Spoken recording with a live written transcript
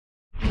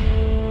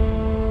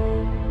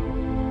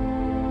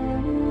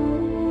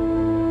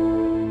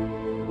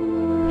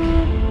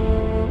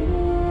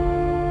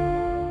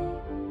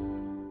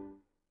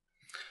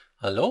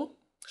Hallo,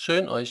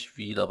 schön euch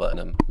wieder bei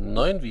einem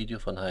neuen Video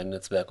von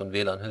Heimnetzwerk und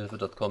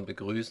WLANhilfe.com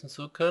begrüßen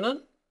zu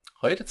können.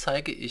 Heute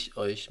zeige ich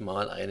euch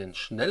mal einen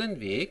schnellen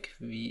Weg,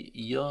 wie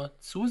ihr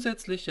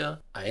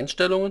zusätzliche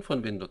Einstellungen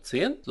von Windows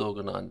 10,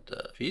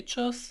 sogenannte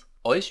Features,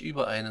 euch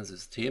über einen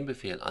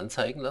Systembefehl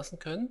anzeigen lassen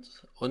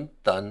könnt und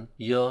dann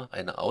hier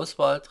eine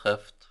Auswahl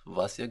trefft,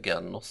 was ihr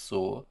gern noch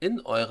so in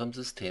eurem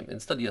System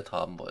installiert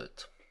haben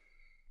wollt.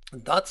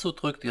 Und dazu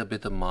drückt ihr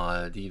bitte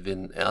mal die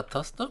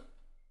Win-R-Taste.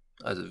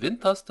 Also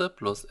Win-Taste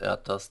plus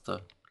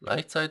R-Taste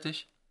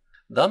gleichzeitig.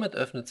 Damit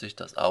öffnet sich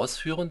das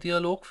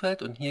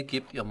Ausführen-Dialogfeld und hier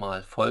gebt ihr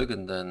mal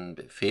folgenden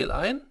Befehl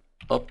ein.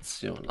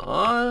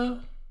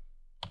 Optional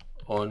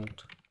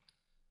und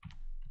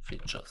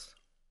Features.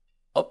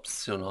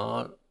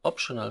 Optional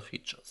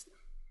Features.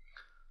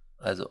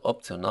 Also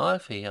optional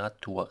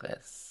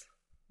features.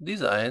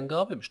 Diese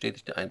Eingabe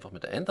bestätigt ihr einfach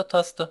mit der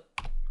Enter-Taste.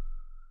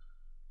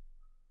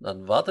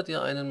 Dann wartet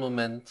ihr einen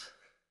Moment,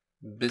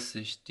 bis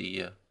sich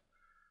die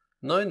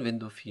neuen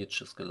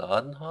Windows-Features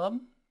geladen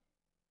haben.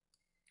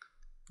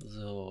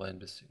 So, ein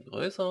bisschen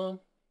größer.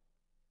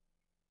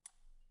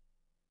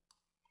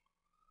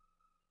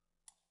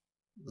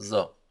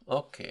 So,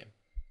 okay.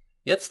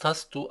 Jetzt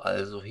hast du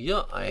also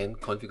hier ein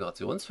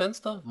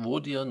Konfigurationsfenster, wo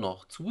dir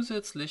noch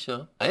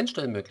zusätzliche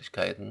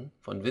Einstellmöglichkeiten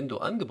von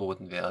Windows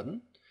angeboten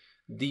werden,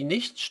 die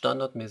nicht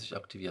standardmäßig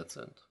aktiviert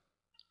sind.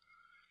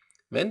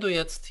 Wenn du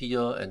jetzt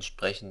hier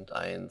entsprechend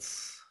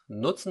eins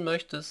nutzen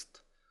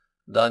möchtest,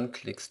 dann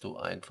klickst du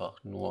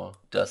einfach nur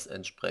das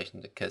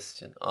entsprechende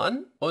Kästchen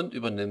an und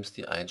übernimmst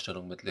die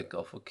Einstellung mit Klick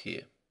auf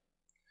OK.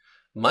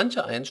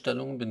 Manche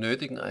Einstellungen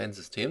benötigen einen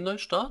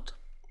Systemneustart,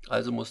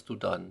 also musst du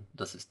dann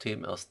das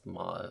System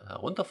erstmal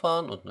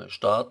herunterfahren und neu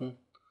starten.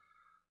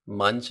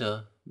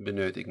 Manche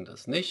benötigen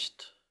das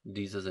nicht,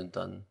 diese sind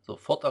dann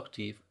sofort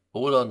aktiv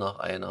oder nach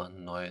einer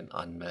neuen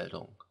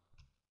Anmeldung.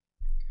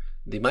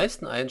 Die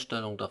meisten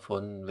Einstellungen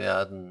davon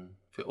werden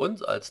für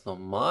uns als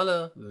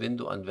normale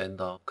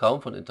Windows-Anwender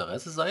kaum von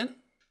Interesse sein,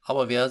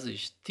 aber wer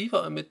sich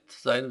tiefer mit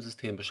seinem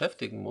System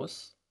beschäftigen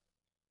muss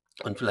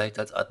und vielleicht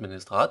als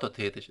Administrator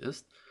tätig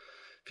ist,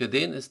 für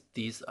den ist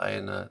dies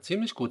eine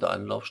ziemlich gute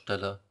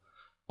Anlaufstelle,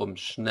 um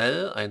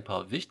schnell ein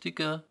paar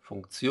wichtige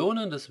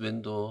Funktionen des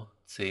Windows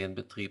 10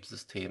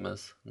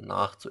 Betriebssystems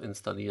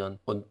nachzuinstallieren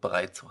und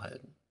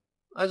bereitzuhalten.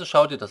 Also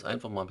schau dir das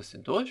einfach mal ein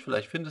bisschen durch,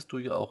 vielleicht findest du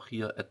ja auch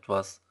hier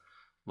etwas,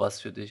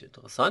 was für dich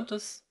interessant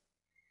ist.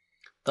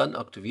 Dann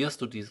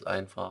aktivierst du dies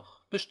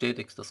einfach,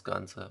 bestätigst das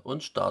Ganze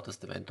und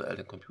startest eventuell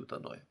den Computer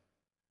neu.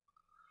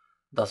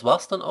 Das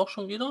war's dann auch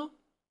schon wieder.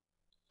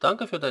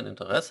 Danke für dein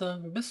Interesse.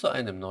 Bis zu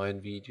einem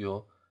neuen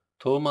Video.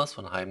 Thomas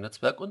von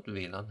Heimnetzwerk und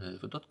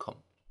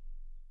WLANhilfe.com